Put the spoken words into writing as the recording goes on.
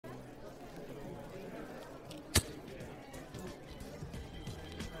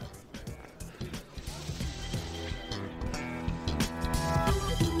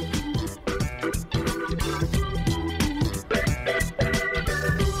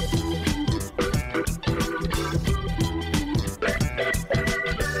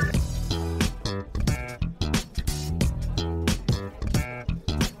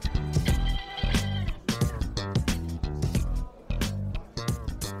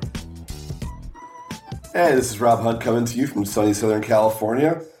Hey, this is Rob Hunt coming to you from sunny Southern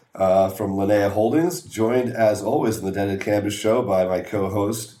California, from Linnea Holdings, joined as always in the Deadhead Cannabis Show by my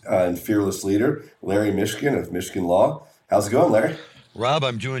co-host and fearless leader, Larry Mishkin of Mishkin Law. How's it going, Larry? Rob,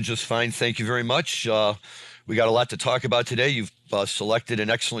 I'm doing just fine. Thank you very much. We got a lot to talk about today. You've selected an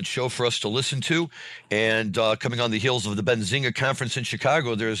excellent show for us to listen to. And coming on the heels of the Benzinga Conference in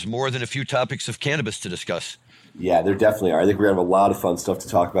Chicago, there's more than a few topics of cannabis to discuss. Yeah, there definitely are. I think we're going to have a lot of fun stuff to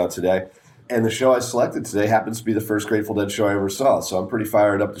talk about today. And the show I selected today happens to be the first Grateful Dead show I ever saw, so I'm pretty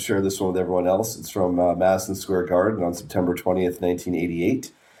fired up to share this one with everyone else. It's from Madison Square Garden on September 20th,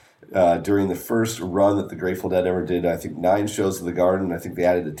 1988. During the first run that the Grateful Dead ever did, I think 9 shows at the Garden. I think they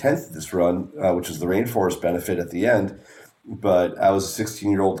added a 10th to this run, which is the Rainforest benefit at the end. But I was a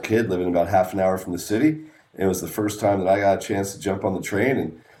 16-year-old kid living about half an hour from the city. It was the first time that I got a chance to jump on the train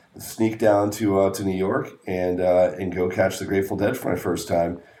and sneak down to New York and go catch the Grateful Dead for my first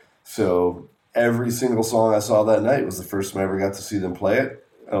time. So every single song I saw that night was the first time I ever got to see them play it.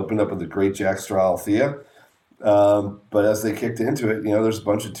 I opened up with the great Jack Straw Althea. But as they kicked into it, there's a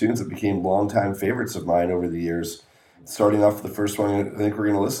bunch of tunes that became longtime favorites of mine over the years. Starting off with the first one I think we're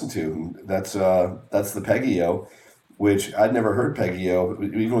going to listen to. That's the Peggy-O, which I'd never heard Peggy-O,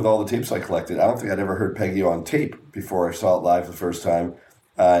 even with all the tapes I collected. I don't think I'd ever heard Peggy-O on tape before I saw it live the first time.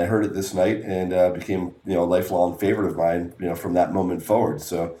 I heard it this night and became a lifelong favorite of mine from that moment forward.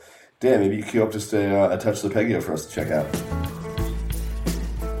 So, Dan, maybe you queue up just a touch of the Peggy-O for us to check out.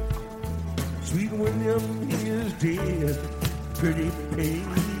 Sweet William, he is dead. Pretty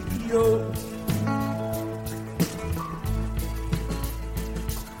Peggy-O.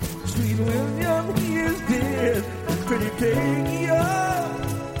 Sweet William, he is dead. Pretty Peggy-O.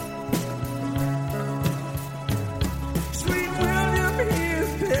 Sweet William, he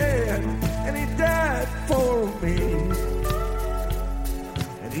is dead. And he died for me.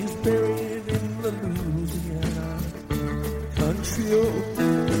 And he's buried in the Louisiana country. We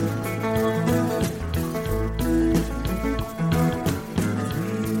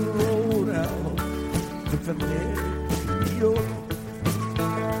rode out the Peggy-O.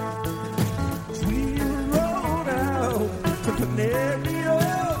 We rode out the Peggy-O.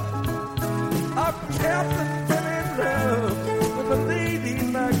 Our captain fell in love with a lady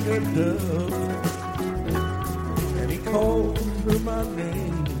like a dove. And he called her my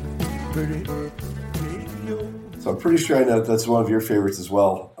name, Pretty Peggy-O. So I'm pretty sure I know that's one of your favorites as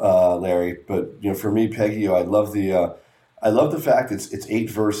well, Larry. But for me, Peggy-O, I love the fact it's 8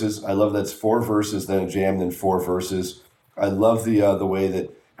 verses. I love that it's 4 verses, then a jam, then 4 verses. I love the way that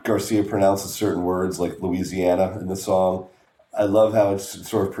Garcia pronounces certain words like Louisiana in the song. I love how it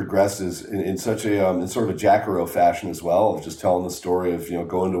sort of progresses in such a in sort of a Jack Arrow fashion as well, of just telling the story of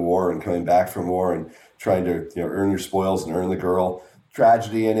going to war and coming back from war and trying to earn your spoils and earn the girl.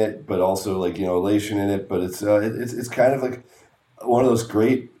 Tragedy in it, but also elation in it. But it's kind of like one of those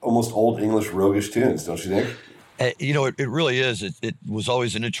great, almost old English roguish tunes, don't you think? It really is. It was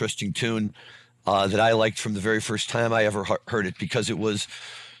always an interesting tune that I liked from the very first time I ever heard it, because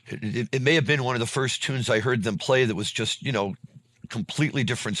it may have been one of the first tunes I heard them play that was just completely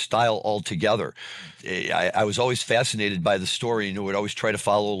different style altogether. I was always fascinated by the story, and would always try to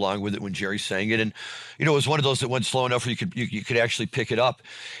follow along with it when Jerry sang it. And it was one of those that went slow enough where you could actually pick it up,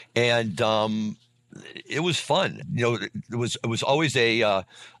 and it was fun. It was always a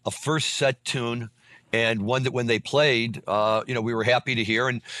first set tune, and one that when they played, we were happy to hear.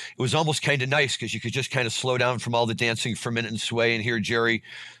 And it was almost kind of nice because you could just kind of slow down from all the dancing for a minute and sway and hear Jerry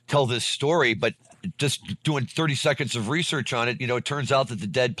tell this story. But just doing 30 seconds of research on it, it turns out that the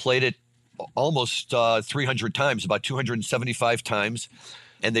Dead played it almost 300 times, about 275 times.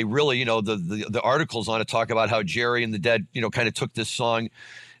 And they really, the articles on it talk about how Jerry and the Dead, kind of took this song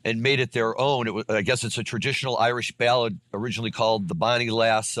and made it their own. I guess it's a traditional Irish ballad originally called The Bonnie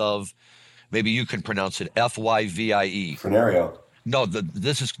Lass of, maybe you can pronounce it, Fyvie. Fanario. No,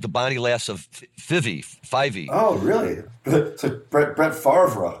 this is The Bonnie Lass of Fyvie. Oh, really? It's like Brett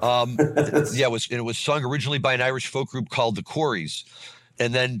Favre. Yeah, it was sung originally by an Irish folk group called the Corries.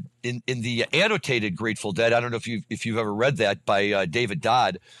 And then in the annotated Grateful Dead, I don't know if you've ever read that, by David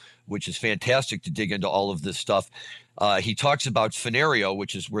Dodd, which is fantastic to dig into all of this stuff. He talks about Fanario,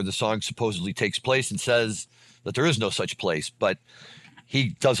 which is where the song supposedly takes place, and says that there is no such place. But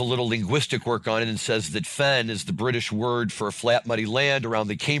he does a little linguistic work on it and says that fen is the British word for flat, muddy land around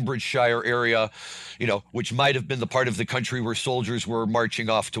the Cambridgeshire area, which might have been the part of the country where soldiers were marching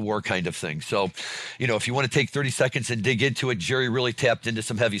off to war, kind of thing. So, if you want to take 30 seconds and dig into it, Jerry really tapped into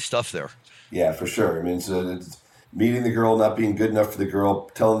some heavy stuff there. Yeah, for sure. I mean, it's meeting the girl, not being good enough for the girl,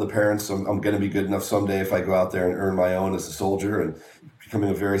 telling the parents I'm going to be good enough someday if I go out there and earn my own as a soldier, and becoming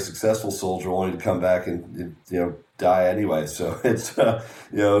a very successful soldier, only to come back and die anyway. So it's a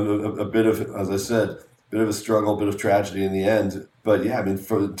bit of, as I said, a bit of a struggle, a bit of tragedy in the end. But yeah, I mean,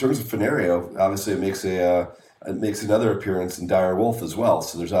 in terms of Fenario, obviously it makes another appearance in Dire Wolf as well.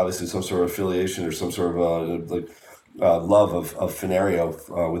 So there's obviously some sort of affiliation or some sort of love of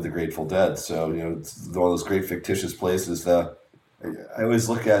Fenario with the Grateful Dead. So it's one of those great fictitious places that I always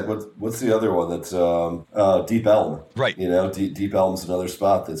look at. What's the other one that's Deep Elm? Right. Deep Elm's another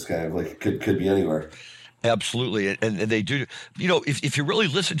spot that's kind of like could be anywhere. Absolutely. And they do, if you really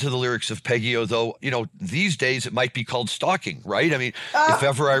listen to the lyrics of Peggy-O, though, these days it might be called stalking, right? I mean, if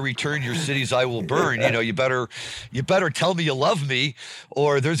ever I return, your cities I will burn, you better tell me you love me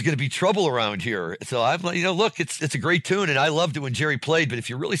or there's going to be trouble around here. So I'm like, look, it's a great tune and I loved it when Jerry played, but if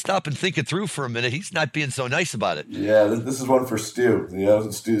you really stop and think it through for a minute, he's not being so nice about it. Yeah, this is one for Stu.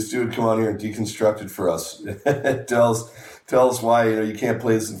 Stu would come on here and deconstruct it for us. Tell us why you can't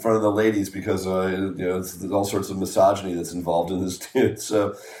play this in front of the ladies because there's all sorts of misogyny that's involved in this tune.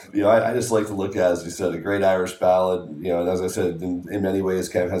 So I just like to look at, as you said, a great Irish ballad. And as I said, in many ways,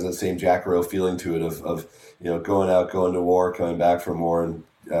 kind of has that same Jack Rowe feeling to it of going out, going to war, coming back from war, and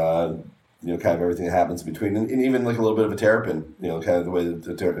kind of everything that happens in between, and even like a little bit of a Terrapin, kind of the way that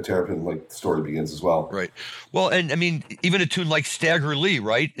the Terrapin like story begins as well. Right. Well, and I mean, even a tune like Stagger Lee,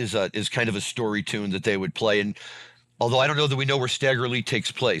 right, is kind of a story tune that they would play. And although I don't know that we know where Stagger Lee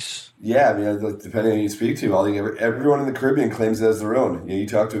takes place. Yeah, I mean, depending on who you speak to, everyone in the Caribbean claims it as their own. You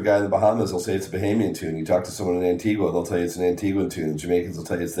talk to a guy in the Bahamas, they'll say it's a Bahamian tune. You talk to someone in Antigua, they'll tell you it's an Antiguan tune. The Jamaicans will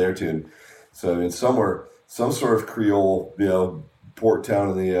tell you it's their tune. So I mean, somewhere, some sort of Creole, port town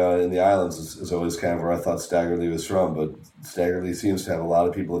in the islands is always kind of where I thought Stagger Lee was from. But Stagger Lee seems to have a lot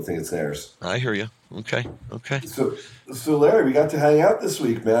of people that think it's theirs. I hear you. Okay. So Larry, we got to hang out this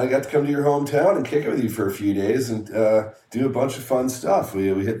week, man. I got to come to your hometown and kick it with you for a few days and do a bunch of fun stuff. We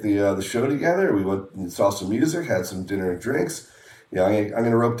hit the show together. We went and saw some music, had some dinner and drinks. I'm going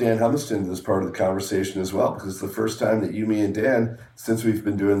to rope Dan Humiston into this part of the conversation as well, because it's the first time that you, me, and Dan, since we've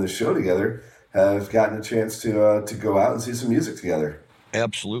been doing this show together, have gotten a chance to go out and see some music together.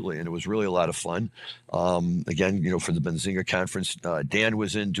 Absolutely, and it was really a lot of fun. Again, for the Benzinga conference, Dan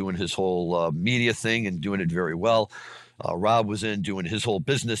was in doing his whole media thing and doing it very well. Rob was in doing his whole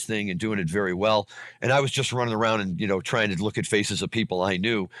business thing and doing it very well. And I was just running around and, trying to look at faces of people I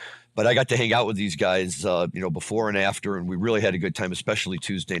knew. But I got to hang out with these guys, before and after, and we really had a good time, especially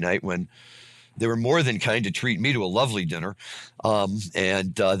Tuesday night when they were more than kind to treat me to a lovely dinner.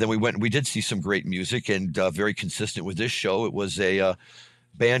 And then we went and we did see some great music, and very consistent with this show, it was a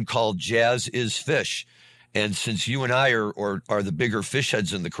band called Jazz is Fish. And since you and I are the bigger fish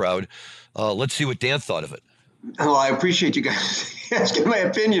heads in the crowd, let's see what Dan thought of it. Well, I appreciate you guys asking my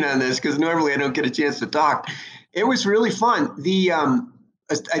opinion on this, because normally I don't get a chance to talk. It was really fun. I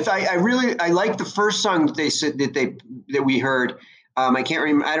liked the first song that they said that we heard. I can't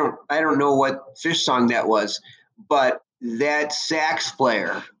remember. I don't know what Fish song that was, but that sax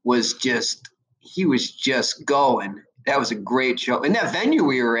player was just going. That was a great show, and that venue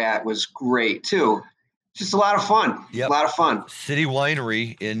we were at was great too. Just a lot of fun. Yep. A lot of fun. City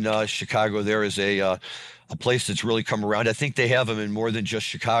Winery in Chicago. There is a place that's really come around. I think they have them in more than just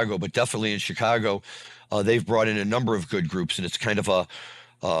Chicago, but definitely in Chicago, they've brought in a number of good groups, and it's kind of a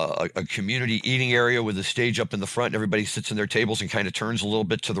community eating area with a stage up in the front, and everybody sits in their tables and kind of turns a little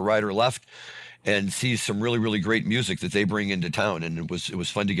bit to the right or left and sees some really, really great music that they bring into town. And it was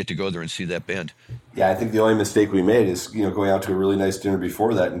fun to get to go there and see that band. Yeah, I think the only mistake we made is, going out to a really nice dinner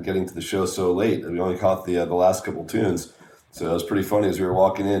before that and getting to the show so late. We only caught the last couple tunes. So it was pretty funny as we were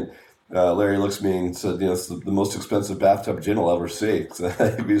walking in. Larry looks at me and said, it's the most expensive bathtub gin I'll ever see. So I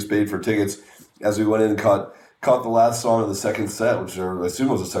think we just paid for tickets as we went in and caught the last song of the second set, which I assume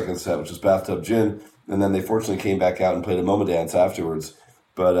was the second set, which was Bathtub Gin. And then they fortunately came back out and played a MoMA dance afterwards.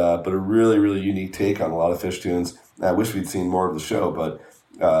 But a really, really unique take on a lot of Fish tunes. I wish we'd seen more of the show, but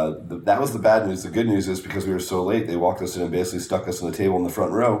that was the bad news. The good news is, because we were so late, they walked us in and basically stuck us on the table in the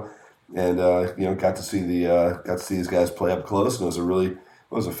front row, and got to see these guys play up close. And it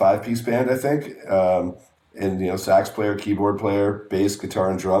was a 5-piece band, I think, and sax player, keyboard player, bass,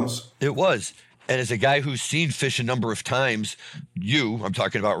 guitar, and drums. It was. And as a guy who's seen Fish a number of times, I'm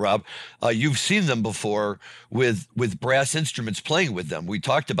talking about Rob, you've seen them before with brass instruments playing with them. We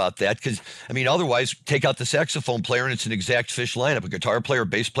talked about that because, otherwise, take out the saxophone player and it's an exact Fish lineup, a guitar player, a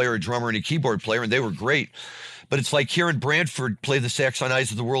bass player, a drummer, and a keyboard player, and they were great. But it's like hearing Branford play the sax on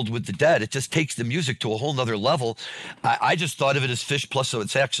Eyes of the World with the Dead. It just takes the music to a whole nother level. I just thought of it as Fish plus a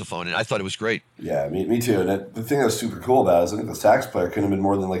saxophone, and I thought it was great. Yeah, me too. And the thing that was super cool about it is I think the sax player couldn't have been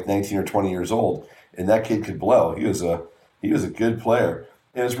more than like 19 or 20 years old, and that kid could blow. He was He was a good player.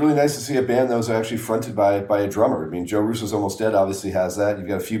 And it's really nice to see a band that was actually fronted by a drummer. I mean, Joe Russo's Almost Dead obviously has that. You've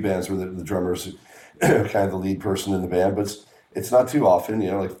got a few bands where the drummer's kind of the lead person in the band, but it's not too often,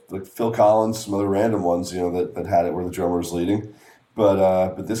 like Phil Collins, some other random ones, that had it where the drummer was leading.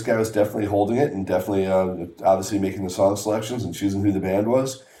 But this guy was definitely holding it and definitely obviously making the song selections and choosing who the band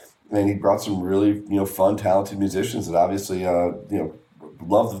was. And he brought some really, fun, talented musicians that obviously,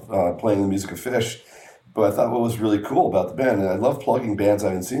 loved playing the music of Phish. But I thought what was really cool about the band, and I love plugging bands I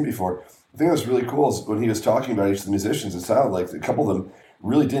haven't seen before, the thing that was really cool is when he was talking about each of the musicians, it sounded like a couple of them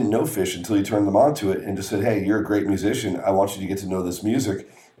really didn't know Phish until he turned them on to it and just said, hey, you're a great musician. I want you to get to know this music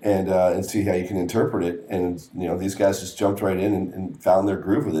and see how you can interpret it. And, these guys just jumped right in and found their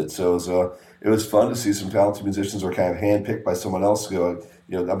groove with it. So it was fun to see some talented musicians were kind of handpicked by someone else.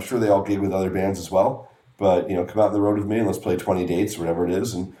 I'm sure they all gig with other bands as well. But, come out on the road with me and let's play 20 dates or whatever it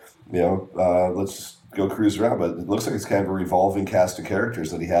is. And, let's go cruise around. But it looks like it's kind of a revolving cast of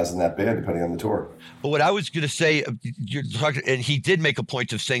characters that he has in that band, depending on the tour. But what I was going to say, you're talking, and he did make a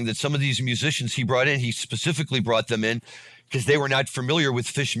point of saying that some of these musicians he brought in, he specifically brought them in because they were not familiar with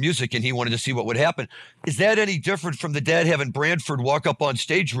Phish music and he wanted to see what would happen. Is that any different from the dad having Branford walk up on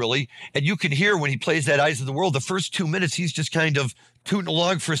stage, really? And you can hear when he plays that Eyes of the World, the first 2 minutes, he's just kind of tooting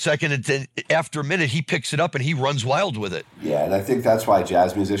along for a second, and then after a minute, he picks it up and he runs wild with it. Yeah, and I think that's why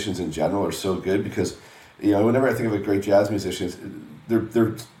jazz musicians in general are so good because, whenever I think of a great jazz musicians,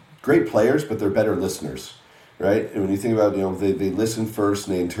 they're great players, but they're better listeners, right? And when you think about, they listen first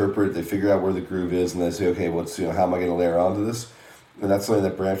and they interpret, they figure out where the groove is, and they say, okay, how am I going to layer onto this? And that's something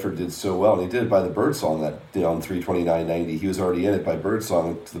that Branford did so well. And he did it by the Birdsong that, on 3/29/90. He was already in it by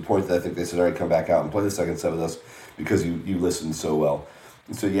Birdsong to the point that I think they said, all right, come back out and play the second set with us because you listened so well.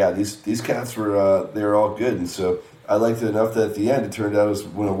 And so, yeah, these cats were, they were all good. And so I liked it enough that at the end, it turned out it was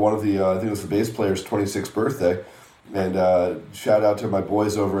one of the, I think it was the bass player's 26th birthday. And shout out to my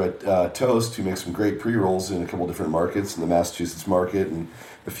boys over at Toast, who make some great pre-rolls in a couple different markets, in the Massachusetts market and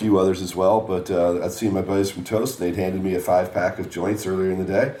a few others as well. But I'd seen my buddies from Toast, and they'd handed me a 5-pack of joints earlier in the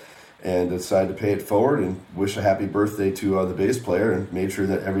day, and decided to pay it forward and wish a happy birthday to the bass player, and made sure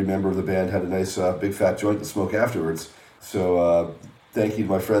that every member of the band had a nice big fat joint to smoke afterwards. So thank you to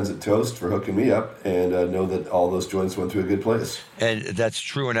my friends at Toast for hooking me up, and know that all those joints went to a good place. And that's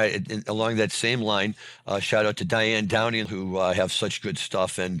true. And along that same line, shout out to Diane Downey, who have such good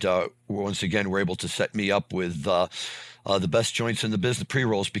stuff. And once again, were able to set me up with the best joints in the business,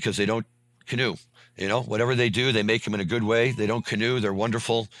 pre-rolls, because they don't canoe. Whatever they do, they make them in a good way. They don't canoe. They're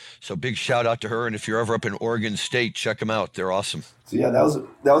wonderful. So big shout out to her. And if you're ever up in Oregon State, check them out. They're awesome. So yeah, that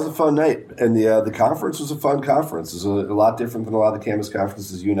was a fun night. And the conference was a fun conference. It's a lot different than a lot of the campus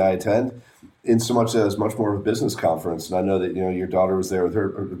conferences you and I attend, in so much as much more of a business conference. And I know that, your daughter was there with her,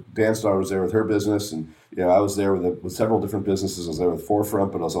 or Dan's daughter was there with her business. And, I was there with several different businesses. I was there with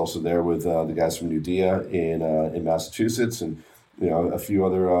Forefront, but I was also there with the guys from Nudea in Massachusetts, and, a few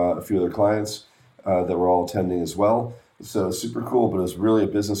other clients that were all attending as well. So super cool, but it was really a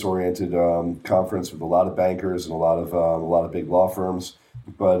business-oriented conference with a lot of bankers and a lot of big law firms.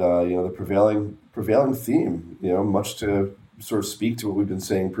 But the prevailing theme, much to sort of speak to what we've been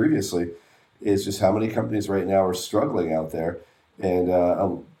saying previously, is just how many companies right now are struggling out there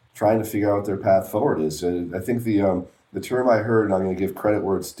and trying to figure out what their path forward is. And I think the term I heard, and I'm going to give credit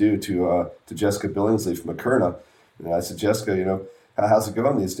where it's due to Jessica Billingsley from Akerna, and I said, Jessica, how's it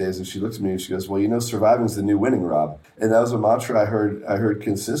going these days? And she looked at me and she goes, well, surviving is the new winning, Rob. And that was a mantra I heard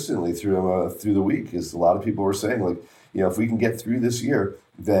consistently through the week. Is a lot of people were saying, like, if we can get through this year,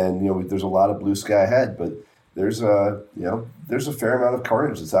 then there's a lot of blue sky ahead. But there's a fair amount of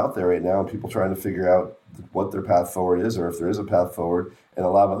carnage that's out there right now, and people trying to figure out what their path forward is, or if there is a path forward, and a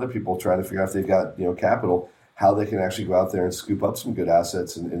lot of other people trying to figure out if they've got capital, how they can actually go out there and scoop up some good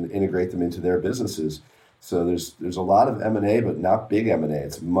assets and integrate them into their businesses. So there's a lot of M&A, but not big M&A.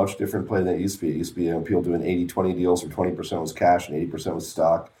 It's a much different play than it used to be. It used to be people doing 80-20 deals where 20% was cash and 80% was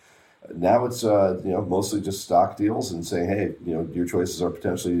stock. Now it's mostly just stock deals and saying, hey, your choices are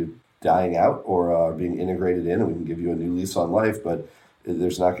potentially dying out or being integrated in, and we can give you a new lease on life, but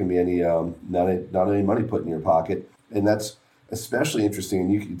there's not going to be any not any money put in your pocket. And that's especially interesting,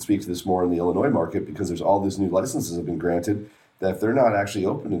 and you can speak to this more in the Illinois market, because there's all these new licenses have been granted that if they're not actually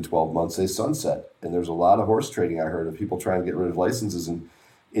open in 12 months, they sunset. And there's a lot of horse trading, I heard, of people trying to get rid of licenses in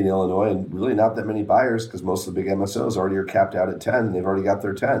Illinois, and really not that many buyers, because most of the big MSOs already are capped out at 10, and they've already got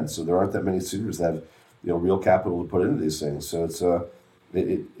their 10. So there aren't that many suitors that have real capital to put into these things. So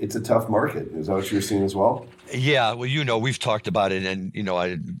it's a tough market. Is that what you're seeing as well? Yeah, well, we've talked about it, and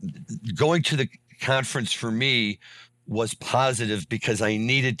going to the conference for me was positive because I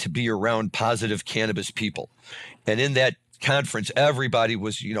needed to be around positive cannabis people. And in that conference, everybody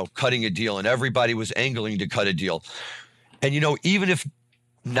was, cutting a deal, and everybody was angling to cut a deal. And, even if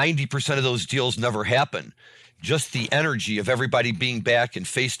 90% of those deals never happen, just the energy of everybody being back and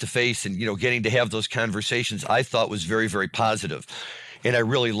face to face and, getting to have those conversations, I thought was very, very positive. And I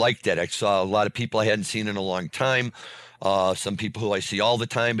really liked that. I saw a lot of people I hadn't seen in a long time. Some people who I see all the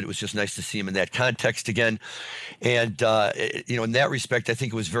time, but it was just nice to see them in that context again. And, in that respect, I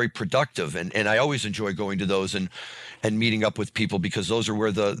think it was very productive. And I always enjoy going to those and meeting up with people, because those are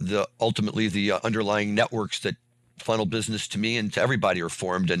where the ultimately the underlying networks that funnel business to me and to everybody are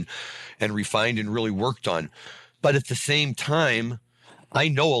formed and refined and really worked on. But at the same time, I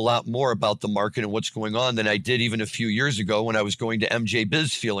know a lot more about the market and what's going on than I did even a few years ago when I was going to MJ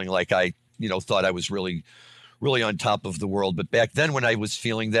Biz feeling like I, thought I was really, really on top of the world. But back then when I was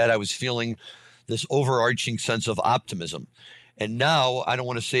feeling that, I was feeling this overarching sense of optimism. And now I don't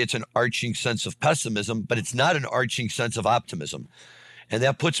want to say it's an arching sense of pessimism, but it's not an arching sense of optimism. And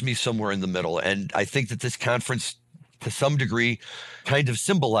that puts me somewhere in the middle. And I think that this conference, to some degree, kind of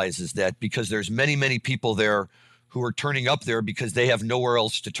symbolizes that, because there's many, many people there who are turning up there because they have nowhere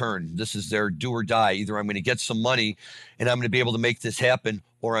else to turn. This is their do or die. Either I'm going to get some money and I'm going to be able to make this happen,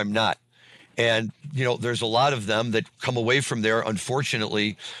 or I'm not. And, there's a lot of them that come away from there,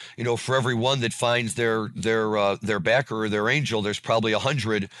 unfortunately, for every one that finds their backer or their angel, there's probably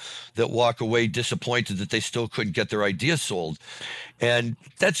 100 that walk away disappointed that they still couldn't get their idea sold. And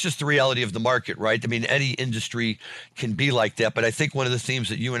that's just the reality of the market, right? I mean, any industry can be like that. But I think one of the themes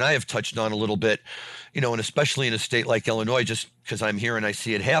that you and I have touched on a little bit, and especially in a state like Illinois, just because I'm here and I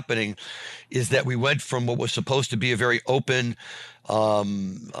see it happening, is that we went from what was supposed to be a very open,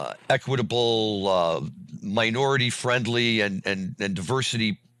 equitable, minority-friendly and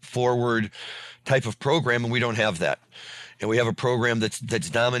diversity forward type of program, and we don't have that. And we have a program that's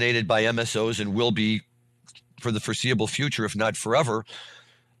dominated by MSOs and will be for the foreseeable future, if not forever,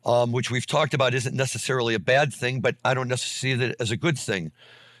 which we've talked about isn't necessarily a bad thing, but I don't necessarily see that as a good thing.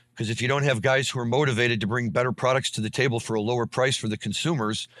 Because if you don't have guys who are motivated to bring better products to the table for a lower price for the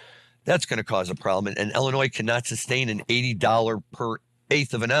consumers, that's going to cause a problem. And Illinois cannot sustain an $80 per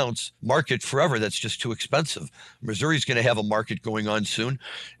eighth of an ounce market forever. That's just too expensive. Missouri's going to have a market going on soon.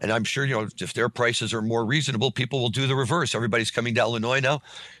 And I'm sure, if their prices are more reasonable, people will do the reverse. Everybody's coming to Illinois now.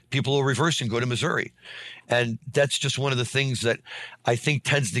 People will reverse and go to Missouri. And that's just one of the things that I think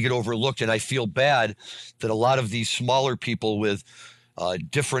tends to get overlooked. And I feel bad that a lot of these smaller people with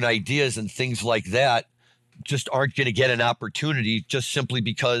different ideas and things like that just aren't going to get an opportunity, just simply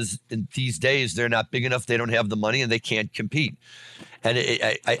because in these days they're not big enough, they don't have the money, and they can't compete. And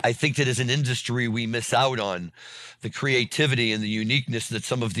I think that as an industry, we miss out on the creativity and the uniqueness that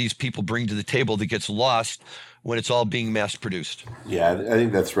some of these people bring to the table that gets lost when it's all being mass produced. Yeah, I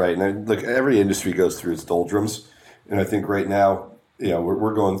think that's right. And look, every industry goes through its doldrums. And I think right now,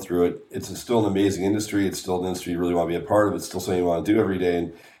 we're going through it. It's still an amazing industry. It's still an industry you really want to be a part of. It's still something you want to do every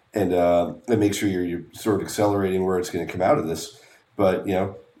day. And make sure you're sort of accelerating where it's going to come out of this. But,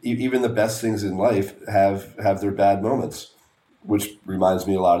 even the best things in life have their bad moments, which reminds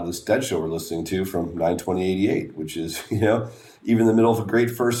me a lot of this Dead show we're listening to from 9/20/88, which is, even in the middle of a great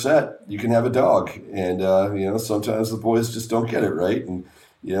first set, you can have a dog. And, sometimes the boys just don't get it right. And,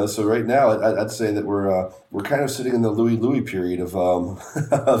 so right now I'd say that we're kind of sitting in the Louis period of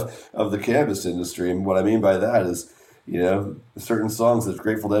of the cannabis industry. And what I mean by that is, certain songs that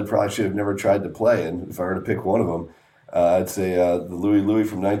Grateful Dead probably should have never tried to play. And if I were to pick one of them, I'd say the Louis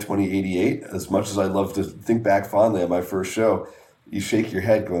from 9/20/88. As much as I'd love to think back fondly on my first show, you shake your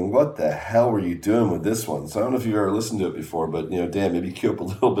head going, what the hell were you doing with this one? So I don't know if you've ever listened to it before, but, Dan, maybe cue up a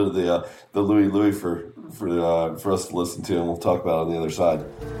little bit of the Louis for us to listen to, and we'll talk about it on the other side.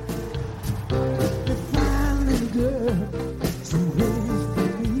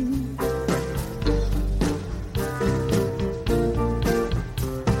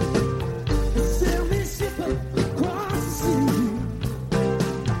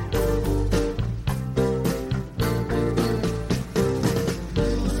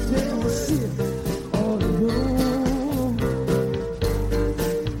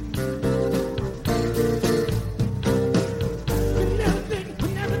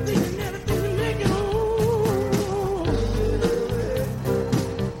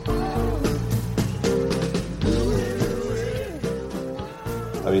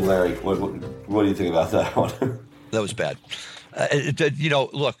 I mean, Larry, what do you think about that one? That was bad.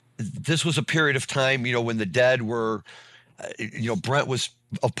 Look, this was a period of time, when the Dead were, Brent was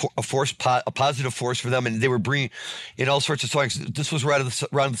a positive force for them, and they were bringing in all sorts of songs. This was around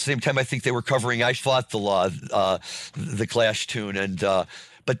the same time I think they were covering "I Fought the Law," the Clash tune, and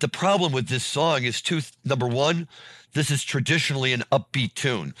but the problem with this song is number one, this is traditionally an upbeat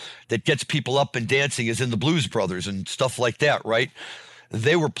tune that gets people up and dancing, as in the Blues Brothers and stuff like that, right?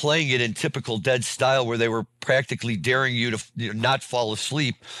 They were playing it in typical Dead style where they were practically daring you to not fall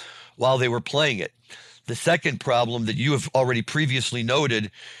asleep while they were playing it. The second problem that you have already previously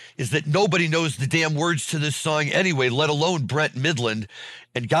noted is that nobody knows the damn words to this song anyway, let alone Brent Midland.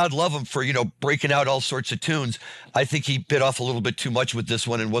 And God love him for, breaking out all sorts of tunes. I think he bit off a little bit too much with this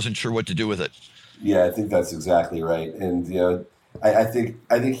one and wasn't sure what to do with it. Yeah, I think that's exactly right. And, I think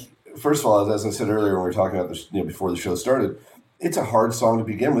first of all, as I said earlier when we were talking about this, before the show started, it's a hard song to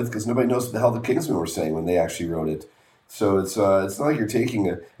begin with because nobody knows what the hell the Kingsmen were saying when they actually wrote it. So it's not like you're taking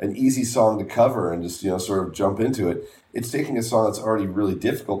an easy song to cover and just sort of jump into it. It's taking a song that's already really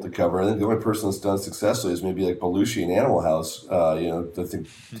difficult to cover. I think the only person that's done successfully is maybe like Belushi in Animal House. I think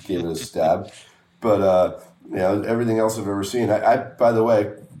gave it a stab. But everything else I've ever seen. I by the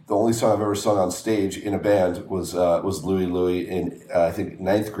way, the only song I've ever sung on stage in a band was Louie Louie in I think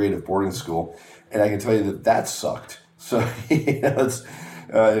 9th grade of boarding school, and I can tell you that sucked. So it's.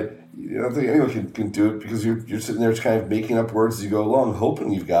 I don't think anyone can do it because you're sitting there just kind of making up words as you go along,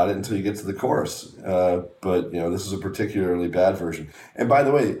 hoping you've got it until you get to the chorus. But this is a particularly bad version. And by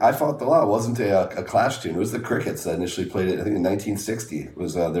the way, I Fought the Law wasn't a Clash tune. It was the Crickets that initially played it. I think in 1960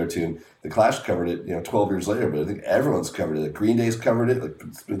 was their tune. The Clash covered it, 12 years later. But I think everyone's covered it. Green Day's covered it.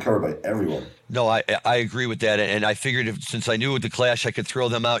 It's been covered by everyone. No, I agree with that. And I figured since I knew with the Clash, I could throw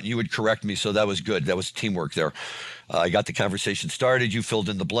them out and you would correct me. So that was good. That was teamwork there. I got the conversation started. You filled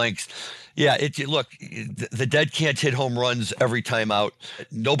in the blanks. Yeah, look, the Dead can't hit home runs every time out.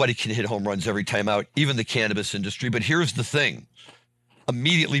 Nobody can hit home runs every time out, even the cannabis industry. But here's the thing.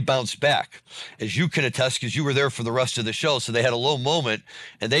 Immediately bounced back, as you can attest, because you were there for the rest of the show. So they had a low moment,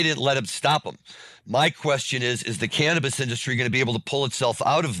 and they didn't let him stop them. My question is the cannabis industry going to be able to pull itself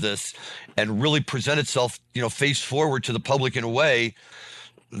out of this and really present itself, face forward to the public in a way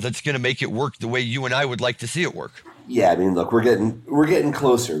that's going to make it work the way you and I would like to see it work? Yeah, I mean, look, we're getting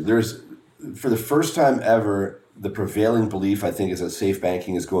closer. There's, for the first time ever, the prevailing belief, I think, is that safe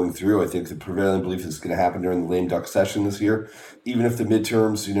banking is going through. I think the prevailing belief is going to happen during the lame duck session this year. Even if the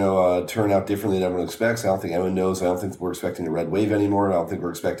midterms, turn out differently than everyone expects, I don't think anyone knows. I don't think we're expecting a red wave anymore. I don't think we're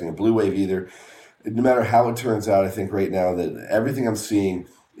expecting a blue wave either. No matter how it turns out, I think right now that everything I'm seeing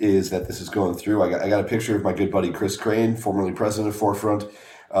is that this is going through. I got a picture of my good buddy Chris Crane, formerly president of Forefront,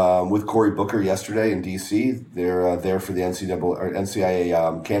 with Cory Booker yesterday in D.C. They're there for the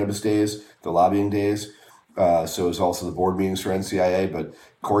NCIA cannabis days, the lobbying days. So it's also the board meetings for NCIA. But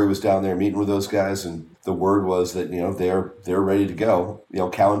Cory was down there meeting with those guys, and the word was that they're ready to go.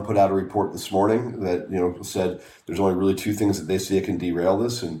 Cowan put out a report this morning that said there's only really two things that they see that can derail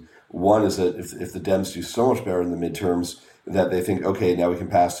this, and one is that if the Dems do so much better in the midterms, that they think, okay, now we can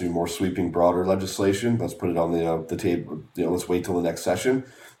pass through more sweeping, broader legislation. Let's put it on the table. Let's wait till the next session.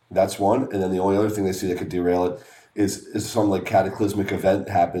 That's one. And then the only other thing they see that could derail it is some like cataclysmic event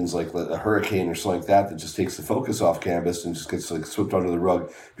happens, like a hurricane or something like that just takes the focus off cannabis and just gets like swept under the rug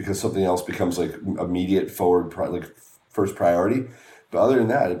because something else becomes like immediate forward, like first priority. But other than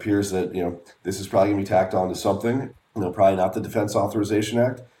that, it appears that, this is probably going to be tacked on to something, probably not the Defense Authorization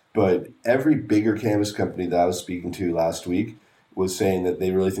Act. But every bigger cannabis company that I was speaking to last week was saying that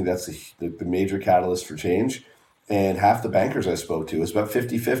they really think that's the major catalyst for change. And half the bankers I spoke to, it's about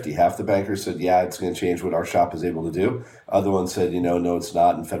 50-50. Half the bankers said, yeah, it's going to change what our shop is able to do. Other ones said, no, it's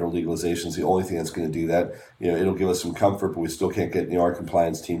not. And federal legalization is the only thing that's going to do that. It'll give us some comfort, but we still can't get our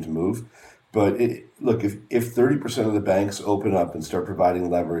compliance team to move. But look, if 30% of the banks open up and start providing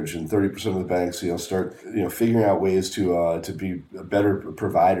leverage, and 30% of the banks, start figuring out ways to be better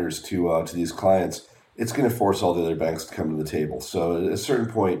providers to these clients, it's going to force all the other banks to come to the table. So at a certain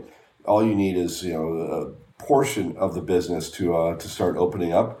point, all you need is a portion of the business to start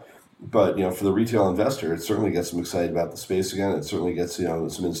opening up. But for the retail investor, it certainly gets them excited about the space again. It certainly gets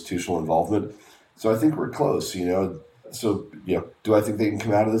some institutional involvement. So I think we're close. So, do I think they can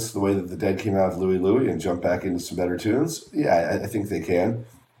come out of this the way that the Dead came out of Louie Louie and jump back into some better tunes? Yeah, I think they can.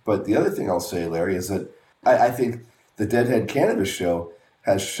 But the other thing I'll say, Larry, is that I think the Deadhead Cannabis Show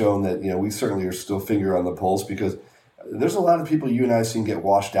has shown that, we certainly are still finger on the pulse because there's a lot of people you and I have seen get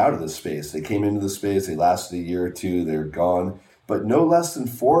washed out of this space. They came into the space, they lasted a year or two, they're gone. But no less than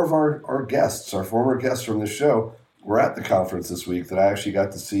 4 of our guests, our former guests from the show, were at the conference this week that I actually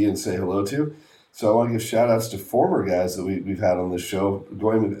got to see and say hello to. So I want to give shout outs to former guys that we've had on this show,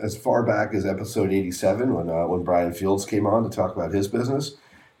 going as far back as episode 87 when Brian Fields came on to talk about his business.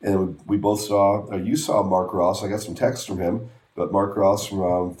 And we both you saw Mark Ross. I got some texts from him, but Mark Ross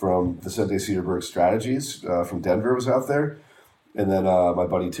from Vicente Cedarberg Strategies from Denver was out there. And then my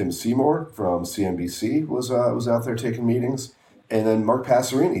buddy Tim Seymour from CNBC was out there taking meetings. And then Mark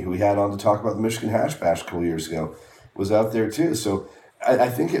Passerini, who we had on to talk about the Michigan Hash Bash a couple years ago, was out there too. So I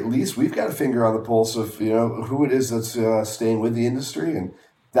think at least we've got a finger on the pulse of who it is that's staying with the industry, and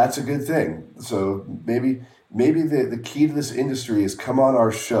that's a good thing. So maybe the key to this industry is come on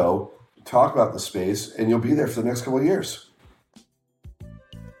our show, talk about the space, and you'll be there for the next couple of years.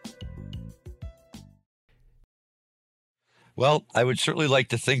 Well, I would certainly like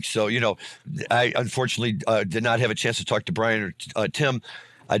to think so. I unfortunately did not have a chance to talk to Brian or Tim.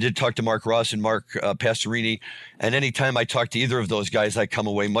 I did talk to Mark Ross and Mark Passerini, and anytime I talk to either of those guys, I come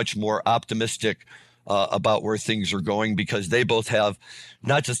away much more optimistic about where things are going, because they both have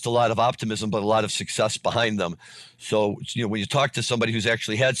not just a lot of optimism, but a lot of success behind them. So, when you talk to somebody who's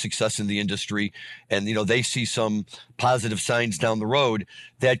actually had success in the industry and, they see some positive signs down the road,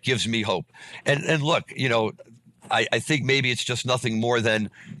 that gives me hope. And look, I think maybe it's just nothing more than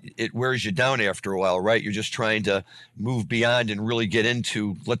it wears you down after a while, right? You're just trying to move beyond and really get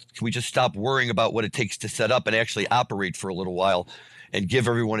into, can we just stop worrying about what it takes to set up and actually operate for a little while and give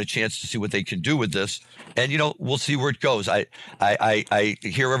everyone a chance to see what they can do with this. And, we'll see where it goes. I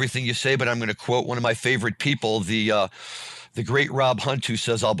hear everything you say, but I'm going to quote one of my favorite people, the great Rob Hunt, who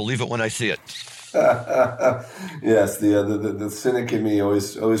says, "I'll believe it when I see it." Yes, the cynic in me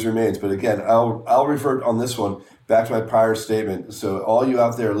always remains. But again, I'll revert on this one back to my prior statement. So all you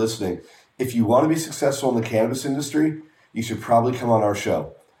out there listening, if you want to be successful in the cannabis industry, you should probably come on our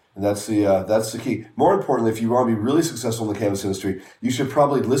show. And that's the key. More importantly, if you want to be really successful in the cannabis industry, you should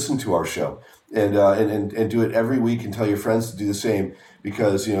probably listen to our show and do it every week and tell your friends to do the same,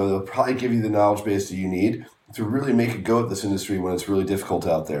 because they'll probably give you the knowledge base that you need to really make a go at this industry when it's really difficult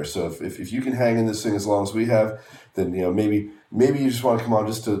out there. So if you can hang in this thing as long as we have, then maybe you just want to come on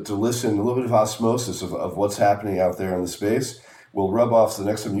just to listen, a little bit of osmosis of what's happening out there in the space. Will rub off, so the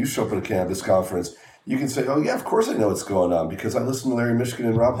next time you show up at a cannabis conference, you can say, "Oh yeah, of course I know what's going on, because I listen to Larry Michigan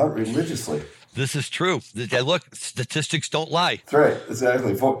and Rob Hunt religiously." This is true. Look, statistics don't lie. That's right,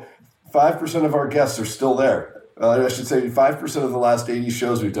 exactly. 5% of our guests are still there. I should say 5% of the last 80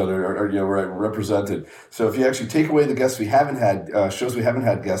 shows we've done are represented. So if you actually take away the guests we haven't had, shows we haven't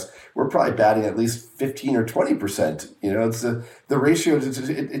had guests, we're probably batting at least 15 or 20%. It's the ratio.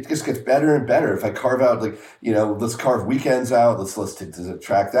 It just gets better and better. If I carve out let's carve weekends out. Let's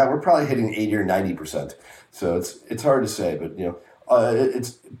track that. We're probably hitting 80 or 90%. So it's hard to say, but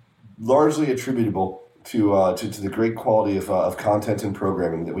it's largely attributable to the great quality of content and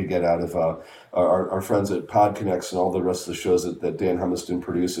programming that we get out of our friends at PodConnects and all the rest of the shows that Dan Humiston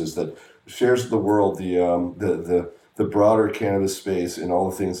produces, that shares with the world the broader cannabis space and all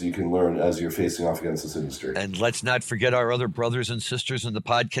the things that you can learn as you're facing off against this industry. And let's not forget our other brothers and sisters in the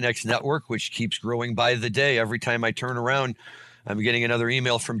PodConnects network, which keeps growing by the day. Every time I turn around, I'm getting another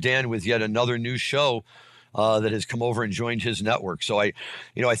email from Dan with yet another new show that has come over and joined his network. So I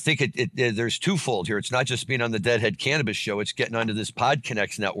think there's twofold here. It's not just being on the Deadhead Cannabis Show; it's getting onto this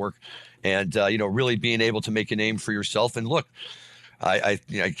PodConnects network, and really being able to make a name for yourself. And look, I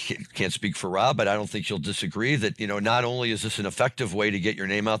can't speak for Rob, but I don't think you'll disagree that not only is this an effective way to get your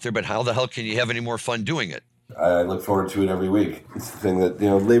name out there, but how the hell can you have any more fun doing it? I look forward to it every week. It's the thing that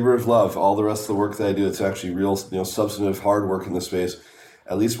labor of love. All the rest of the work that I do, it's actually real, substantive hard work in the space.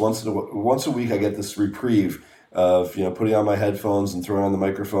 At least once a week, I get this reprieve of putting on my headphones and throwing on the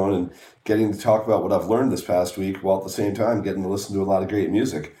microphone and getting to talk about what I've learned this past week, while at the same time getting to listen to a lot of great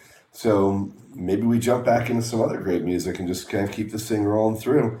music. So maybe we jump back into some other great music and just kind of keep this thing rolling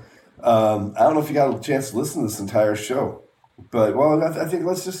through. I don't know if you got a chance to listen to this entire show, but I think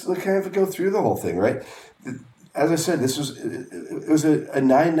let's just kind of go through the whole thing, right? As I said, it was a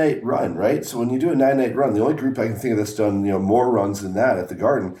 9-night run, right? So when you do a 9-night run, the only group I can think of that's done more runs than that at the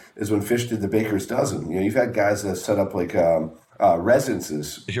Garden is when Fish did the Baker's Dozen. You've had guys that set up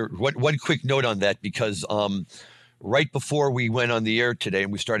residences. Here, one quick note on that, because right before we went on the air today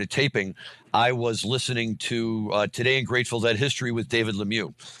and we started taping, I was listening to Today in Grateful Dead History with David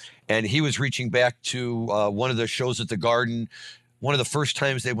Lemieux, and he was reaching back to one of the shows at the Garden. One of the first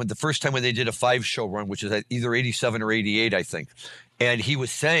time when they did a 5-show run, which is either 87 or 88, I think. And he was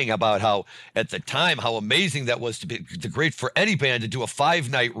saying about how, at the time, how amazing that was to be great for any band to do a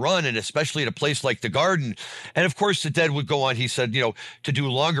 5-night run, and especially at a place like the Garden. And of course, the Dead would go on, he said, to do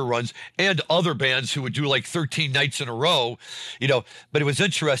longer runs, and other bands who would do like 13 nights in a row, But it was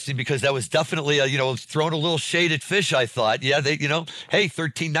interesting because that was definitely, throwing a little shade at Fish, I thought. Yeah, they, hey,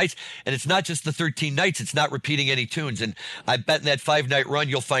 13 nights. And it's not just the 13 nights, it's not repeating any tunes. And I bet in that 5-night run,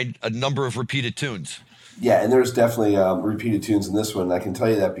 you'll find a number of repeated tunes. Yeah, and there's definitely repeated tunes in this one. I can tell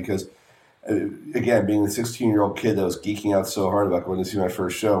you that because Again, being the 16-year-old kid that was geeking out so hard about going to see my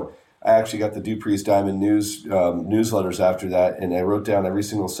first show, I actually got the Dupree's Diamond News newsletters after that, and I wrote down every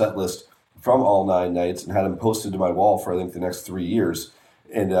single set list from all 9 nights and had them posted to my wall for I think the next 3 years,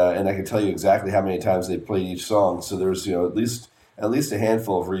 and I can tell you exactly how many times they played each song. So there's at least a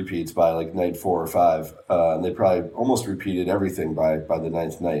handful of repeats by like night 4 or 5, and they probably almost repeated everything by the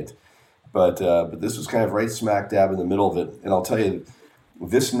 9th night. But this was kind of right smack dab in the middle of it, and I'll tell you,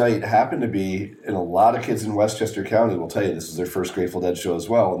 this night happened to be, and a lot of kids in Westchester County will tell you this is their first Grateful Dead show as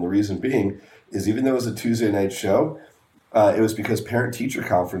well. And the reason being is even though it was a Tuesday night show, it was because parent-teacher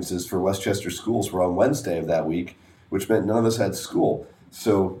conferences for Westchester schools were on Wednesday of that week, which meant none of us had school.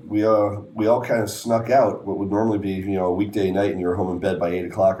 So we all kind of snuck out what would normally be a weekday night, and you were home in bed by 8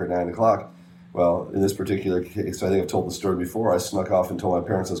 o'clock or 9 o'clock. Well, in this particular case, I think I've told the story before. I snuck off and told my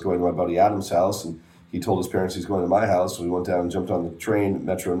parents I was going to my buddy Adam's house, and he told his parents he's going to my house. So we went down and jumped on the train,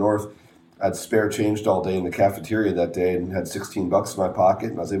 Metro North. I had spare changed all day in the cafeteria that day and had $16 in my pocket,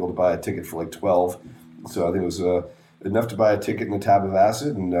 and I was able to buy a ticket for like 12. So I think it was enough to buy a ticket and a tab of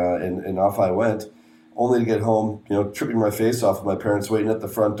acid, and off I went, only to get home, tripping my face off with my parents waiting at the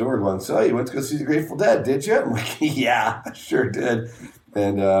front door going, "So you went to go see the Grateful Dead, did you?" I'm like, "Yeah, I sure did."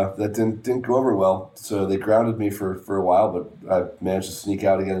 And that didn't go over well. So they grounded me for a while, but I managed to sneak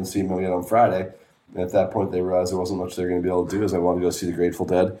out again and see them again on Friday. And at that point, they realized there wasn't much they were going to be able to do, as I wanted to go see the Grateful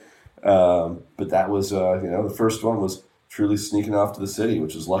Dead. But that was, the first one was truly sneaking off to the city,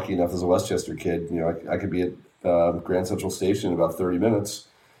 which was lucky enough as a Westchester kid. I could be at Grand Central Station in about 30 minutes.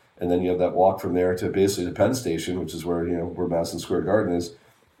 And then you have that walk from there to basically the Penn Station, which is where Madison Square Garden is.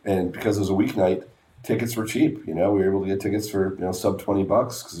 And because it was a weeknight, tickets were cheap. We were able to get tickets for, sub $20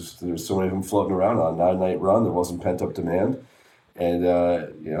 because there's so many of them floating around on a 9-night run. There wasn't pent-up demand. And,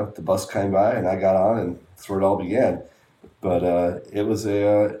 the bus came by and I got on, and that's where it all began. But it was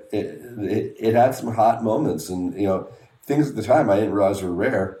it had some hot moments, and, things at the time I didn't realize were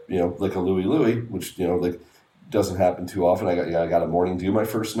rare, like a Louie Louie, which, doesn't happen too often. I got a Morning Dew my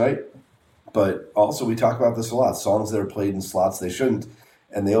first night. But also we talk about this a lot, songs that are played in slots they shouldn't.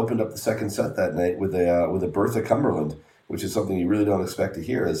 And they opened up the second set that night with a Bertha Cumberland, which is something you really don't expect to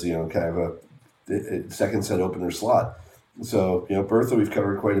hear as, kind of a second set opener slot. So, Bertha we've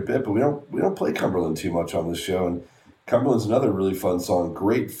covered quite a bit, but we don't play Cumberland too much on this show. And Cumberland's another really fun song,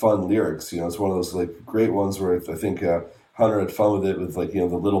 great fun lyrics. It's one of those like great ones where I think Hunter had fun with it, with like the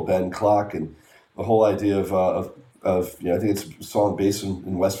Little Ben clock and the whole idea of I think it's a song based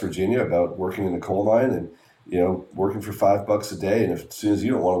in West Virginia about working in a coal mine and working for $5 a day, and as soon as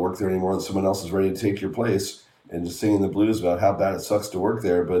you don't want to work there anymore, that someone else is ready to take your place, and just singing the blues about how bad it sucks to work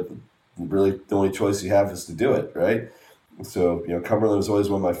there, but really the only choice you have is to do it, right? So, Cumberland was always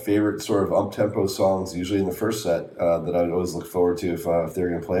one of my favorite sort of up-tempo songs, usually in the first set, that I'd always look forward to if they were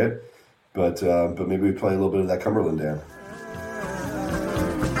going to play it. But maybe we play a little bit of that Cumberland, Dan.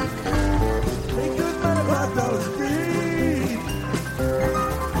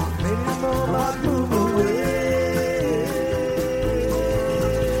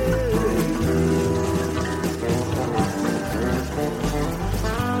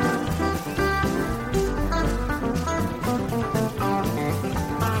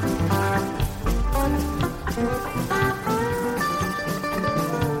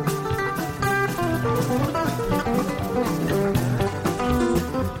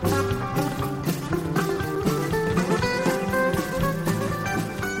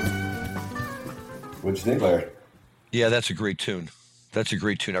 What'd you think, Larry? Yeah, that's a great tune. That's a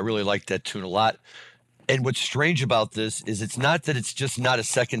great tune. I really like that tune a lot. And what's strange about this is it's not that it's just not a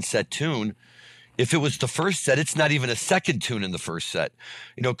second set tune. If it was the first set, it's not even a second tune in the first set.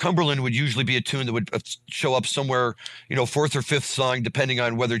 Cumberland would usually be a tune that would show up somewhere, fourth or fifth song, depending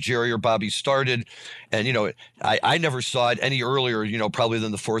on whether Jerry or Bobby started. And, I never saw it any earlier, probably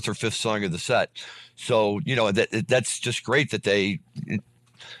than the fourth or fifth song of the set. So, that's just great that it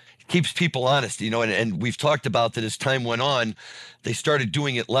keeps people honest, and we've talked about that as time went on, they started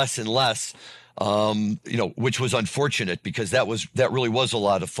doing it less and less. Which was unfortunate because that really was a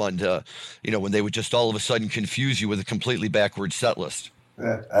lot of fun to, when they would just all of a sudden confuse you with a completely backwards set list.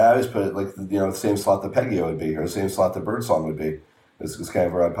 Yeah, I always put it like, the same slot that Peggy would be, or the same slot that Birdsong would be. It's kind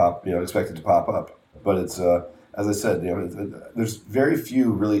of where I expect it to pop up. But it's, as I said, there's very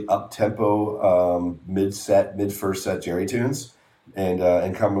few really up-tempo, mid-first set Jerry tunes,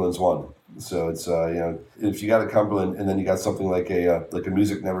 and Cumberland's one. So it's if you got a Cumberland and then you got something like a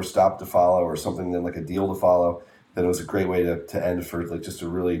Music Never Stopped to follow, or something then like a Deal to follow, then it was a great way to end for like just a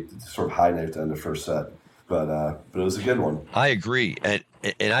really sort of high note to end the first set. But it was a good one. I agree, and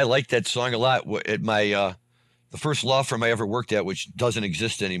I like that song a lot. At my the first law firm I ever worked at, which doesn't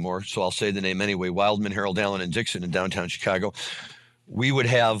exist anymore, so I'll say the name anyway, Wildman, Harold, Allen, and Dixon in downtown Chicago. We would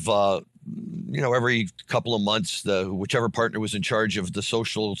have, every couple of months, whichever partner was in charge of the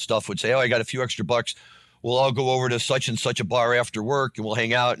social stuff would say, oh, I got a few extra bucks. We'll all go over to such and such a bar after work, and we'll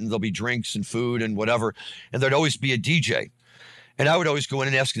hang out, and there'll be drinks and food and whatever. And there'd always be a DJ. And I would always go in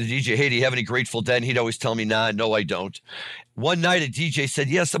and ask the DJ, hey, do you have any Grateful Dead? And he'd always tell me, no, I don't. One night a DJ said,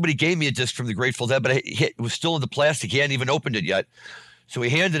 yeah, somebody gave me a disc from the Grateful Dead, but it was still in the plastic. He hadn't even opened it yet. So he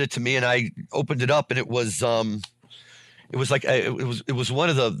handed it to me, and I opened it up, and it was one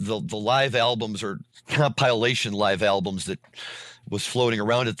of the live albums or compilation live albums that was floating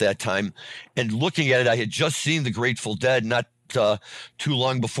around at that time. And looking at it, I had just seen the Grateful Dead not too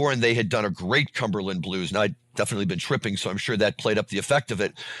long before, and they had done a great Cumberland Blues. Now, I'd definitely been tripping, so I'm sure that played up the effect of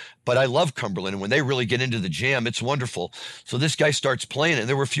it. But I love Cumberland, and when they really get into the jam, it's wonderful. So this guy starts playing it, and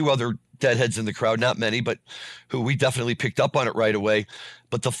there were a few other Deadheads in the crowd, not many, but who we definitely picked up on it right away.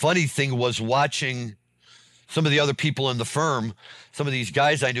 But the funny thing was watching some of the other people in the firm, some of these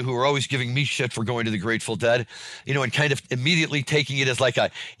guys I knew who were always giving me shit for going to the Grateful Dead, and kind of immediately taking it as like a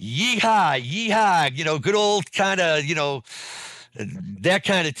yeehaw, good old kind of, that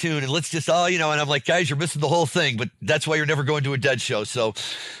kind of tune. And let's just and I'm like, guys, you're missing the whole thing, but that's why you're never going to a Dead show. So,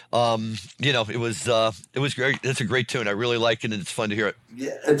 it was great. It's a great tune. I really like it, and it's fun to hear it.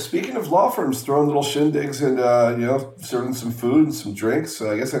 Yeah. And speaking of law firms throwing little shindigs and, serving some food and some drinks,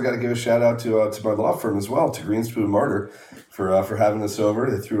 I guess I've got to give a shout out to my law firm as well, to Greenspoon Martyr for having us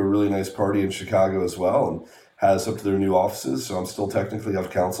over. They threw a really nice party in Chicago as well, and had us up to their new offices. So I'm still technically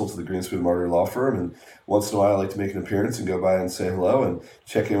of counsel to the Greenspoon Martyr Law Firm. And once in a while, I like to make an appearance and go by and say hello and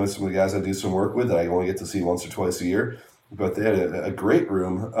check in with some of the guys I do some work with that I only get to see once or twice a year. But they had a great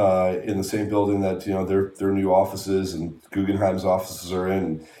room in the same building that, their new offices and Guggenheim's offices are in.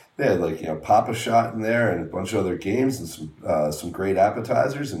 And they had Pop-A-Shot in there and a bunch of other games and some great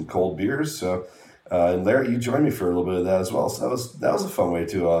appetizers and cold beers. So, and Larry, you joined me for a little bit of that as well. So that was a fun way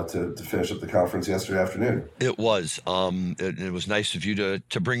to finish up the conference yesterday afternoon. It was. It was nice of you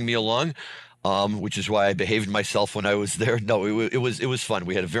to bring me along, which is why I behaved myself when I was there. No, it was fun.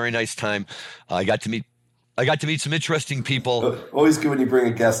 We had a very nice time. I got to meet some interesting people. Always good when you bring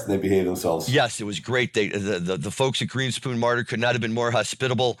a guest and they behave themselves. Yes, it was great. The folks at Greenspoon Martyr could not have been more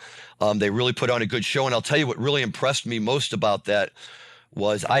hospitable. They really put on a good show. And I'll tell you what really impressed me most about that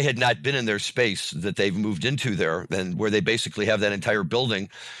was I had not been in their space that they've moved into there, and where they basically have that entire building.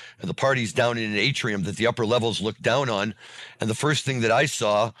 And the party's down in an atrium that the upper levels look down on. And the first thing that I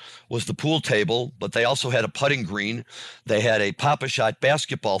saw was the pool table, but they also had a putting green. They had a Pop-A-Shot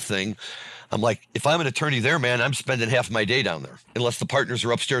basketball thing. I'm like, if I'm an attorney there, man, I'm spending half my day down there, unless the partners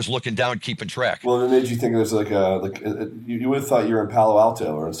are upstairs looking down, keeping track. Well, it made you think there's you would have thought you were in Palo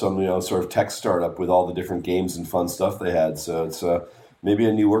Alto or in some sort of tech startup with all the different games and fun stuff they had. So it's maybe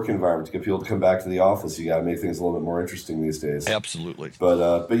a new work environment to get people to come back to the office. You got to make things a little bit more interesting these days. Absolutely.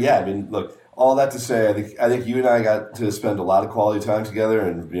 But yeah, I mean, look, all that to say, I think you and I got to spend a lot of quality time together,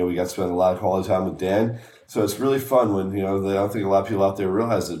 and we got to spend a lot of quality time with Dan. So it's really fun when I don't think a lot of people out there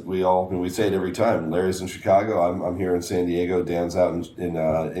realize that we say it every time. Larry's in Chicago, I'm here in San Diego, Dan's out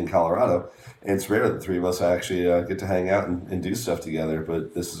in Colorado, and it's rare that the three of us actually get to hang out and do stuff together.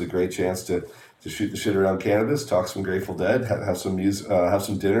 But this is a great chance to shoot the shit around cannabis, talk some Grateful Dead, have some music, have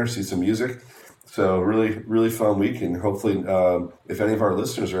some dinner, see some music. So really, really fun week, and hopefully, if any of our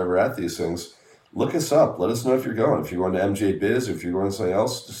listeners are ever at these things, look us up. Let us know if you're going. If you're going to MJ Biz, or if you're going to something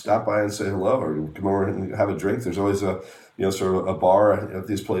else, just stop by and say hello, or come over and have a drink. There's always sort of a bar at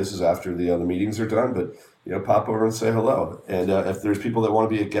these places after the meetings are done. But pop over and say hello. And if there's people that want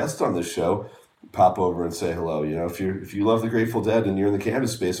to be a guest on this show, pop over and say hello. If you love the Grateful Dead and you're in the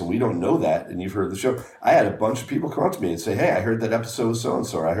cannabis space and we don't know that and you've heard the show, I had a bunch of people come up to me and say, hey, I heard that episode with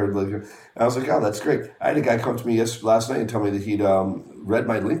so-and-so. I was like, oh, that's great. I had a guy come to me last night and tell me that he'd read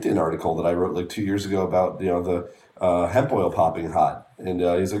my LinkedIn article that I wrote 2 years ago about the hemp oil popping hot. And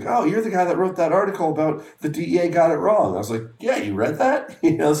he's like, oh, you're the guy that wrote that article about the DEA got it wrong. I was like, yeah, you read that?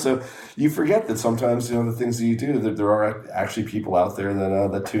 So you forget that sometimes, the things that you do, that there are actually people out there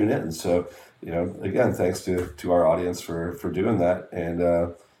that tune in. So, again, thanks to our audience for doing that.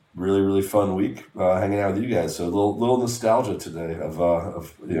 And really, really fun week hanging out with you guys. So a little nostalgia today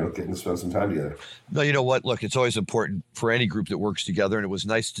of getting to spend some time together. No, you know what? Look, it's always important for any group that works together, and it was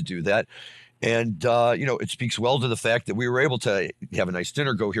nice to do that. And, it speaks well to the fact that we were able to have a nice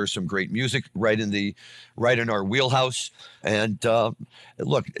dinner, go hear some great music right in our wheelhouse. And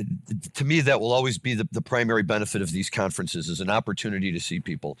look, to me, that will always be the primary benefit of these conferences, is an opportunity to see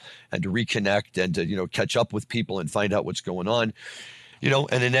people and to reconnect and to, catch up with people and find out what's going on.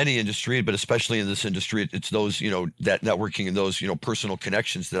 And in any industry, but especially in this industry, it's those, that networking and those, personal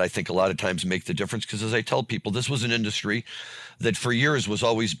connections that I think a lot of times make the difference. Because as I tell people, this was an industry that for years was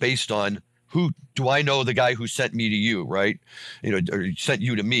always based on, who do I know the guy who sent me to you, right? Or sent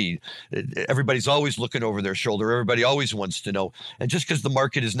you to me. Everybody's always looking over their shoulder. Everybody always wants to know. And just because the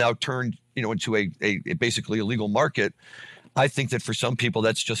market is now turned, into a basically a legal market, I think that for some people,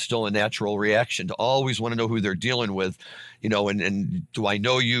 that's just still a natural reaction to always want to know who they're dealing with, and do I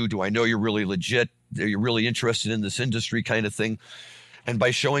know you? Do I know you're really legit? Are you really interested in this industry kind of thing? And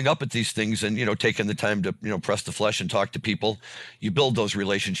by showing up at these things and, taking the time to, press the flesh and talk to people, you build those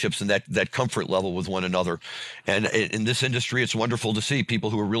relationships and that comfort level with one another. And in this industry, it's wonderful to see people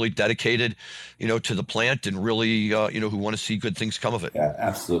who are really dedicated, to the plant and really, who want to see good things come of it. Yeah,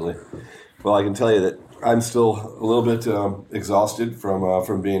 absolutely. Well, I can tell you that I'm still a little bit exhausted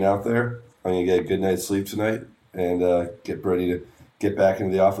from being out there. I'm going to get a good night's sleep tonight and get ready to get back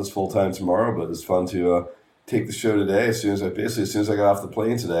into the office full time tomorrow. But it's fun to take the show today as soon as I got off the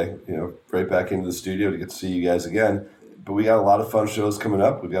plane today, right back into the studio to get to see you guys again. But we got a lot of fun shows coming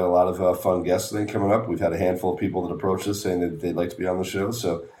up. We've got a lot of fun guests coming up. We've had a handful of people that approached us saying that they'd like to be on the show.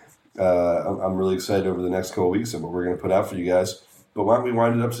 So I'm really excited over the next couple of weeks and what we're going to put out for you guys. But why don't we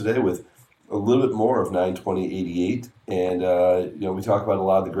wind it up today with a little bit more of 92088. And, we talk about a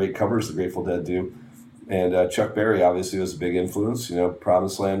lot of the great covers the Grateful Dead do. And Chuck Berry obviously was a big influence.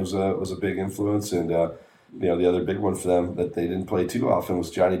 Promised Land was a big influence. And, the other big one for them that they didn't play too often was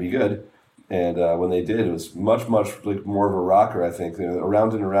Johnny B. Good. And when they did, it was much, much like more of a rocker, I think.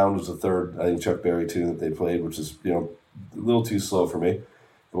 Around and Around was the third, I think, Chuck Berry tune that they played, which is, a little too slow for me.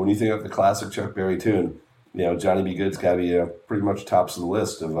 But when you think of the classic Chuck Berry tune, Johnny B. Good's got to be pretty much tops of the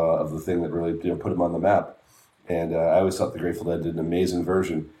list of the thing that really put him on the map. And I always thought the Grateful Dead did an amazing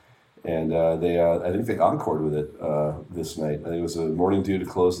version. And I think they encored with it this night. I think it was a Morning Dew to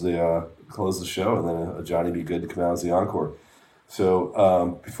close the show, and then a Johnny B. Good to come out as the encore.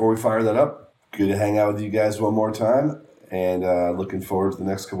 So before we fire that up, good to hang out with you guys one more time, and looking forward to the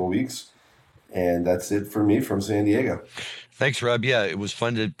next couple of weeks. And that's it for me from San Diego. Thanks, Rob. Yeah, it was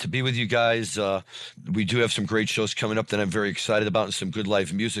fun to be with you guys. We do have some great shows coming up that I'm very excited about, and some good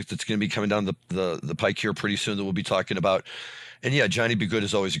live music that's going to be coming down the pike here pretty soon that we'll be talking about. And yeah, Johnny B. Good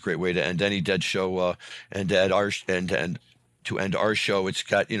is always a great way to end any Dead show, and to end our show. It's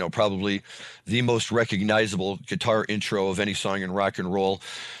got, probably the most recognizable guitar intro of any song in rock and roll,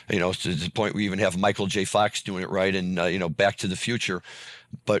 to the point we even have Michael J. Fox doing it right, and, Back to the Future.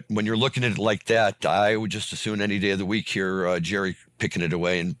 But when you're looking at it like that, I would just as soon any day of the week hear Jerry picking it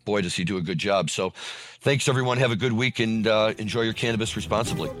away, and boy, does he do a good job. So thanks, everyone. Have a good week, and enjoy your cannabis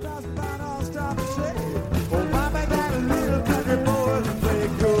responsibly.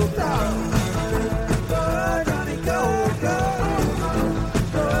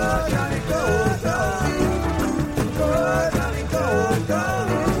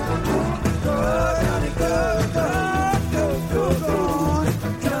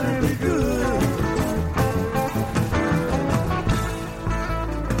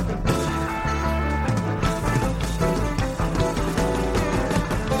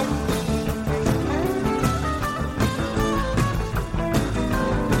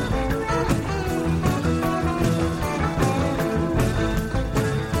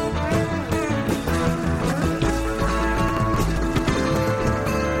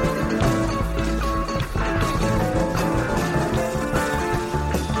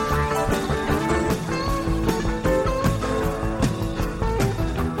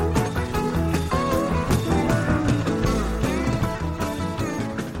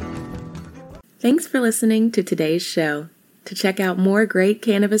 Thanks for listening to today's show. To check out more great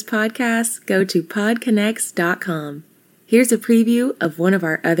cannabis podcasts, go to podconnects.com. Here's a preview of one of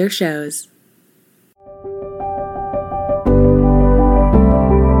our other shows.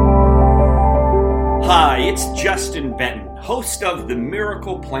 Hi, it's Justin Benton, host of the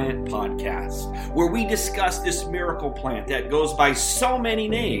Miracle Plant Podcast, where we discuss this miracle plant that goes by so many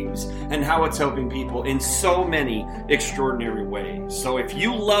names and how it's helping people in so many extraordinary ways. So if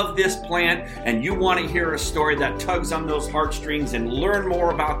you love this plant and you want to hear a story that tugs on those heartstrings and learn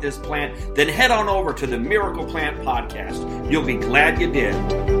more about this plant, then head on over to the Miracle Plant Podcast. You'll be glad you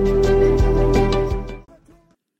did.